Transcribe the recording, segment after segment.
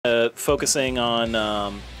focusing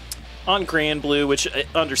on Grand Blue, which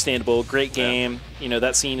understandable. Great game. You know,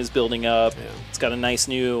 that scene is building up. Yeah. It's got a nice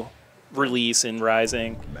new release in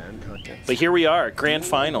Rising. But here we are, Grand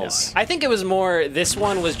Finals. I think it was more, this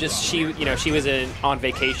one was just, she was on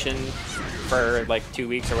vacation for like 2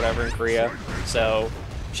 weeks or whatever in Korea. So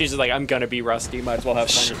she's just like, I'm going to be rusty, might as well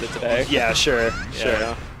have fun with it today. Yeah, sure.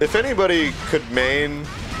 If anybody could main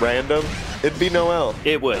random, it'd be Noelle.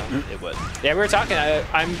 It would. It would. Yeah, we were talking.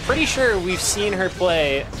 I'm pretty sure we've seen her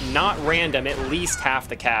play not random at least half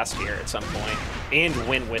the cast here at some point and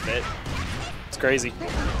win with it. It's crazy.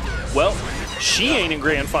 Well, she ain't in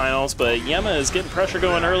Grand Finals, but Yemma is getting pressure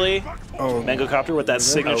going early. Oh. Mangocopter with that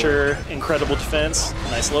signature incredible defense.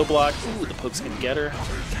 Nice low block. Ooh, the poke's gonna get her.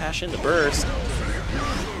 Cash in the burst.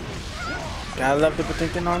 Gotta love the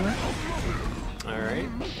Potemkin on her. All right.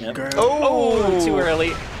 Yep. Oh, too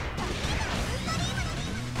early.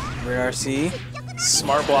 Rear RC.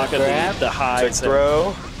 Smart block at the high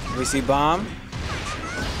throw. We see bomb.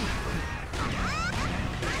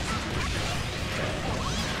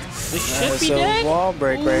 This should be dead. Wall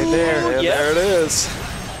break right there. And there it is.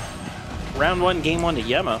 Round 1, game 1 to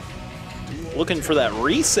Yemma. Looking for that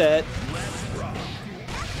reset.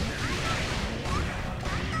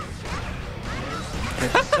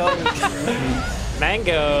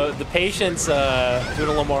 Mango, the patience doing a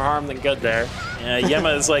little more harm than good there. Yeah,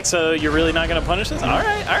 Yemma is like, so you're really not going to punish this? All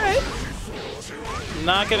right.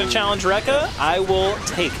 Not going to challenge Rekka. I will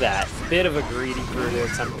take that. Bit of a greedy Peru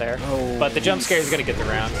attempt there. Oh. But the jump scare is going to get the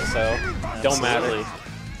round, so don't matter.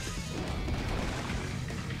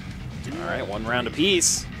 All right, 1 round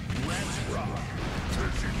apiece.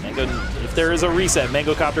 Mango, if there is a reset,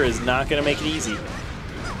 Mangocopter is not going to make it easy.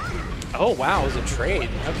 Oh, wow, it was a trade.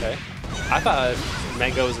 Okay. I thought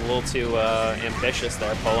Mango was a little too ambitious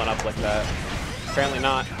there, pulling up like that. Apparently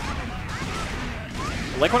not.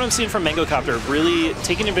 I like what I'm seeing from Mangocopter, really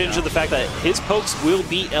taking advantage of the fact that his pokes will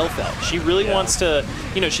beat Elphelt. She really wants to,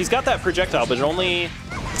 you know, she's got that projectile, but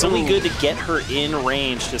it's only good to get her in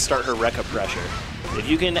range to start her Rekka pressure. If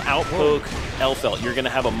you can outpoke Elphelt, you're going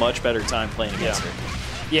to have a much better time playing against her.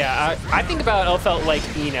 Yeah, I think about Elphelt like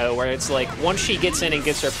Eno, where it's like once she gets in and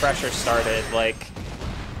gets her pressure started, like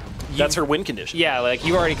that's her win condition. Yeah, like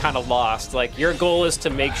you already kind of lost. Like your goal is to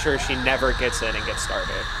make sure she never gets in and gets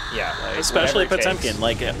started. Yeah, like, especially Potemkin.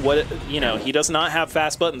 Like he does not have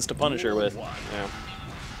fast buttons to punish her with. Yeah.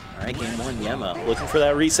 All right, game 1, Yemma looking for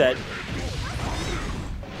that reset.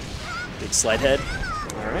 Big slide head.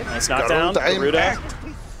 All right, nice knockdown. Garuda.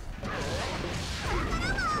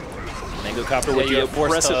 Mangocopter with the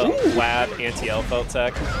aggressive lab anti-Elphelt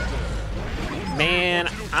tech. Man,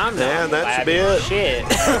 I'm not that should be it. Shit.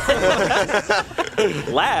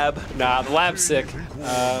 Lab? Nah, the lab's sick.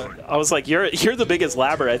 I was like, you're the biggest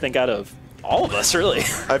labber, I think, out of all of us, really.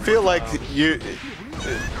 I feel like you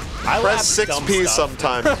press 6P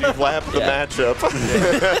sometimes. You lap the matchup.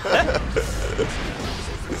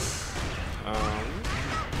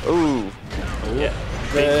 Ooh. Yeah.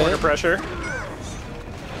 Big corner pressure.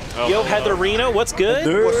 Yo, Heatherina, what's good?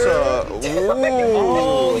 What's up?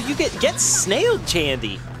 Oh, you get snailed,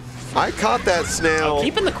 Chandy. I caught that snail. Oh,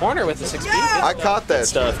 keep in the corner with the 6B. I caught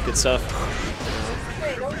that. Good stuff.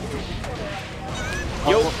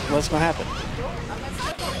 Yo, what's gonna happen?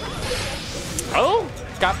 Oh,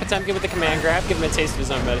 got Potemkin with the command grab, give him a taste of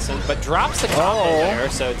his own medicine, but drops the combo there,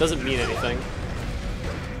 so it doesn't mean anything.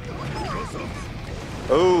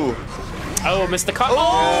 Ooh. Oh, missed the combo.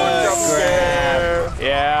 Oh, grab.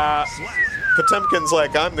 Yeah. Potemkin's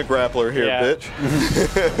like, I'm the grappler here, bitch.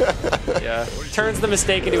 Yeah. Turns the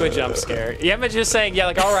mistake into a jump scare. Yemma just saying, yeah,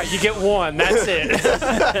 like, all right, you get 1. That's it.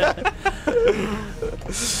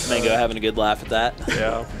 Mango having a good laugh at that.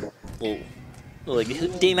 Yeah. Like,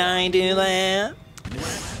 didn't I do that?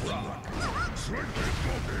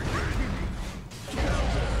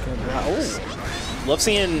 Oh. Love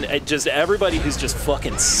seeing just everybody who's just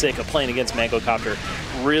fucking sick of playing against Mangocopter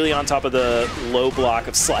really on top of the low block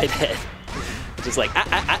of slide head. Just like,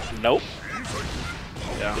 nope.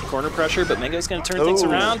 Yeah. Good corner pressure, but Mango's going to turn things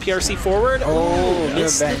around. PRC forward. Oh,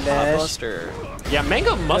 good back dash. Buster. Yeah,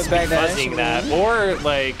 Mango must be fuzzing that. Or,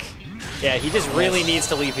 like, yeah, he just really needs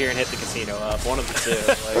to leave here and hit the casino up. One of the two.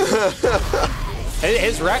 Like,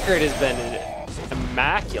 his record has been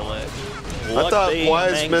immaculate. I thought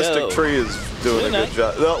Wise Mystic Tree is doing a good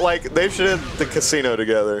job. Like, they should hit the casino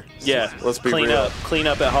together. Yeah. Let's be real. Clean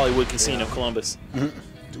up at Hollywood Casino, Columbus.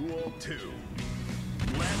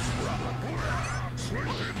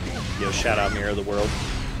 Yo, shout out Mirror of the World.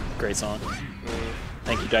 Great song.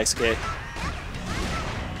 Thank you, Daisuke.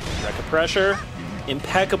 Rekka pressure.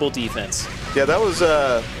 Impeccable defense. Yeah, that was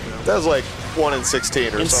like 1 in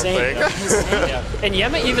 16 or Insane. something. Yeah. And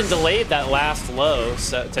Yemma even delayed that last low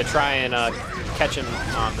to try and catch him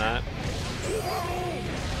on that.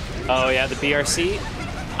 Oh, yeah, the BRC.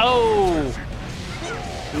 Oh!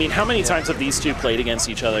 I mean, how many times have these two played against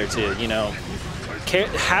each other, too? You know,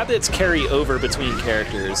 habits carry over between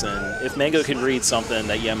characters, and if Mango can read something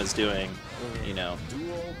that Yemma's doing, you know,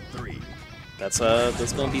 that's going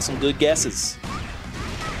to be some good guesses.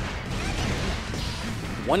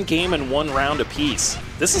 1 game and 1 round apiece.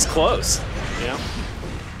 This is close. Yeah.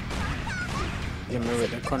 Yemma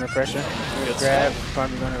with the corner pressure. Good Grab,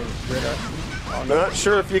 probably gonna rid up. I'm not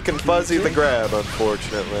sure if you can fuzzy the grab,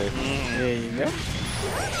 unfortunately. There you go.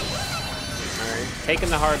 Alright, taking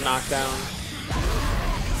the hard knockdown.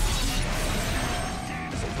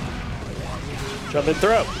 Jump and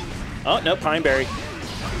throw. Oh, no, Pineberry.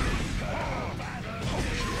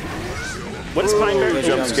 What is Pineberry?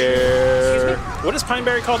 Jump scare. What is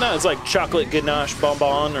Pineberry called now? It's like chocolate ganache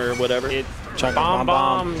bonbon or whatever. Bomb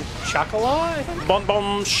Bomb Chocolat, I think?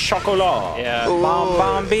 Bonbon chocolat. Yeah. Bomb,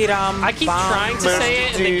 bomb, beat 'em. I keep trying to say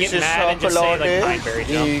it and then get mad and just say like Pineberry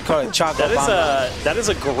jump. You call it chocolate bomb. That is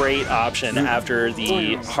a great option after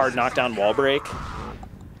the hard knockdown wall break.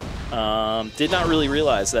 Did not really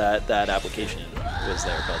realize that application was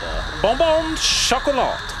there, but bonbon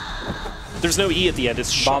chocolat. There's no E at the end.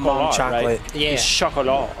 It's chocolat, chocolate. right? Yeah. It's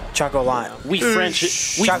chocolat. Chocolate. We French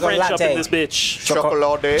up in this bitch.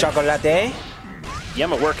 Chocolate. Chocolate.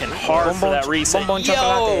 Yemma working hard for that reset. Bonbon Yo,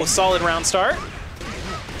 chocolate. solid round start.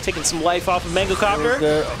 Taking some life off of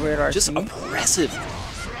Mangocopter. Just oppressive.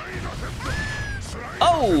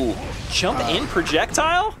 Oh, jump in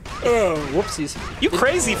projectile? Oh, whoopsies. You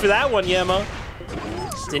crazy for that one, Yemma.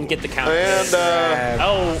 Didn't get the counter. And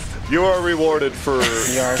Oh, you are rewarded for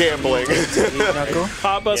gambling.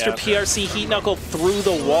 Potbuster PRC Heat Knuckle through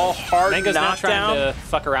the wall, hard Mango's not trying knockdown. to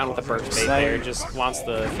fuck around with the burst bait there, just wants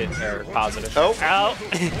the fit or positive. Oh, Out.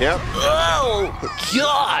 yep. Oh,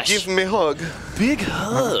 gosh. Give me a hug. Big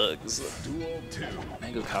hugs.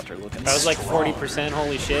 Mangocopter looking. That was like 40%,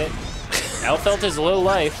 holy shit. Elphelt is low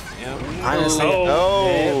life. Yeah. Honestly.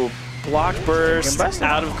 Oh, Block burst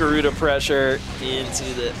out of Garuda pressure into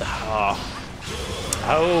the.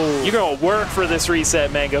 Oh, you're gonna work for this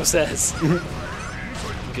reset, Mango says.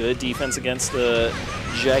 Good defense against the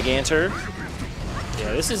Gigantor.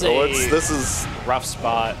 Yeah, this is this is rough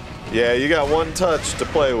spot. yeah. You got 1 touch to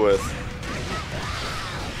play with.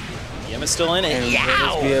 Yemma's still in it. And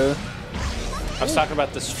Yow! I was talking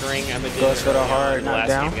about the string Emma did Goes for the hard in the last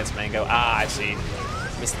knockdown. game against Mango. Ah, I see.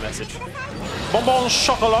 Missed the message. Bonbon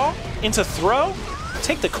chocolat into throw.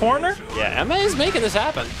 Take the corner. Yeah, Emma is making this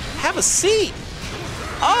happen. Have a seat.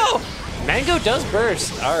 Oh, Mango does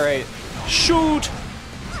burst. All right. shoot.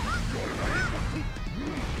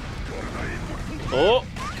 Oh,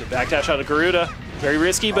 good backdash out of Garuda. Very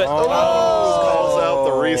risky, but Calls out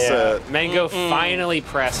the reset. Mango finally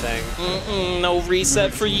pressing. no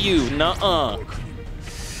reset for you. Nuh-uh.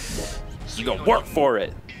 You gonna work for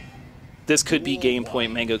it. This could be game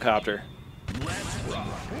point, Mangocopter.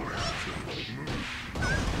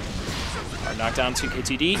 Our knockdown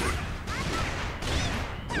 2K2D.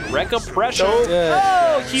 Rekka pressure.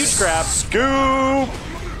 Oh, huge grab. Scoop.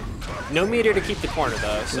 No meter to keep the corner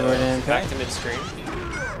though, so Jordan, back to midstream.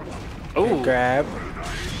 Oh, Grab.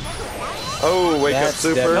 Oh, wake up That's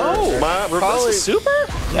super. definitely- Reverse super?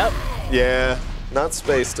 Yep. Yeah, not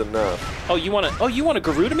spaced enough. Oh, you wanna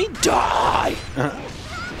Garuda me? Die!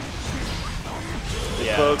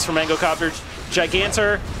 yeah. Folks from Mangocopter,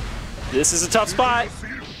 Gigantor. This is a tough spot.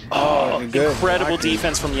 Oh, good. Incredible Blocking.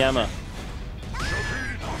 defense from Yemma.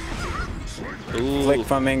 Ooh. Flick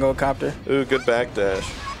from Mangocopter. Ooh, good backdash.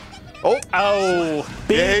 Oh, Oh,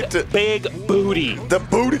 hate to- big booty. the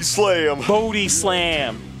booty slam. Booty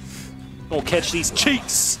slam. Gonna catch these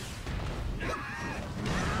cheeks.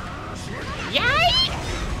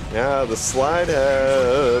 Yeah, the slide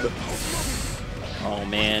head. Oh,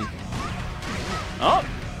 man. Oh,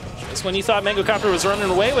 just when you thought Mangocopter was running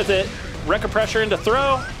away with it. Rekka pressure into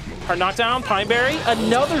throw. Hard knockdown, Pineberry.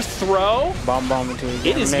 Another throw. Bomb into his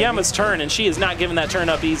It is Yemma's turn, and she is not giving that turn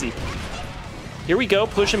up easy. Here we go,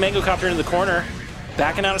 pushing Mangocopter into the corner.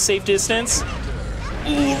 Backing out of safe distance.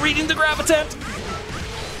 Ooh, reading the grab attempt.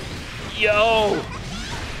 Yo.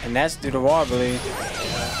 And that's through the wall, I believe.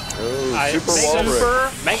 Oh, super wall break.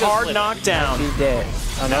 Super Mango's hard living. knockdown. He's dead.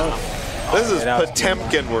 Oh, no. This is that was-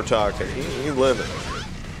 Potemkin we're talking. He's living.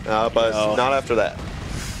 But Oh. not after that.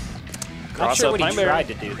 Not Cross sure up what he Pineberry. tried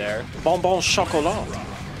to do there. Bonbon chocolat.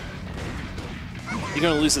 You're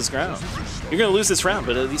gonna lose this ground. You're gonna lose this round,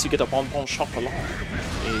 but at least you get a bonbon chocolat.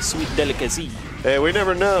 A sweet delicacy. Hey, we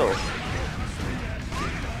never know.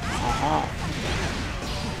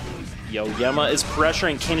 Yo, Yemma is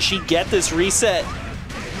pressuring. Can she get this reset?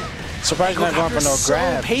 Surprised not going for no so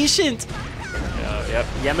grab. patient. Yep.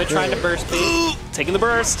 Yemma trying to burst me. Taking the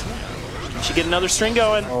burst. Can she get another string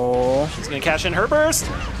going? Oh. She's going to cash in her burst.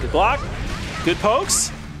 Good block. Good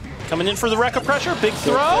pokes. Coming in for the Rekka pressure. Big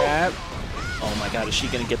throw. Grab. Oh my god, is she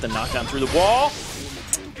going to get the knockdown through the wall?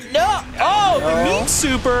 No! Oh, the meat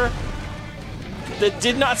super. That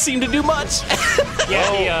did not seem to do much.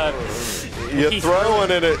 Yeah, You throw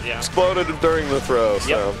one and it exploded during the throw.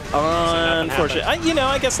 So. Unfortunate.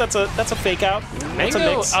 I guess that's a fake out. That's a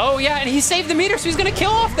Mango. mix. Oh yeah, and he saved the meter, so he's gonna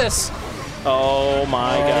kill off this. Oh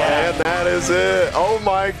my god. And that is it. Oh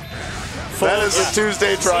my. That is the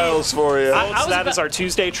Tuesday Trials for you. That is our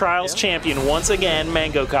Tuesday Trials champion once again,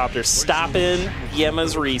 Mangocopter, stopping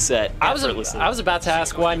Yemma's reset effortlessly. I was about to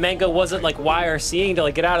ask why Mango wasn't like YRCing to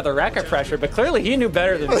like get out of the Rekka pressure, but clearly he knew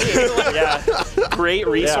better than me. Yeah, great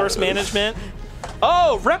resource management.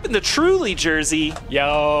 Oh, repping the Truly jersey.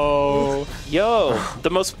 Yo, the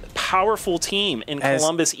most powerful team in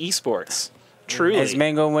Columbus esports. Truly. As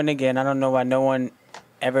Mango win again, I don't know why no one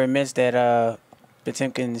ever missed that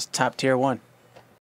Potemkin's top tier 1.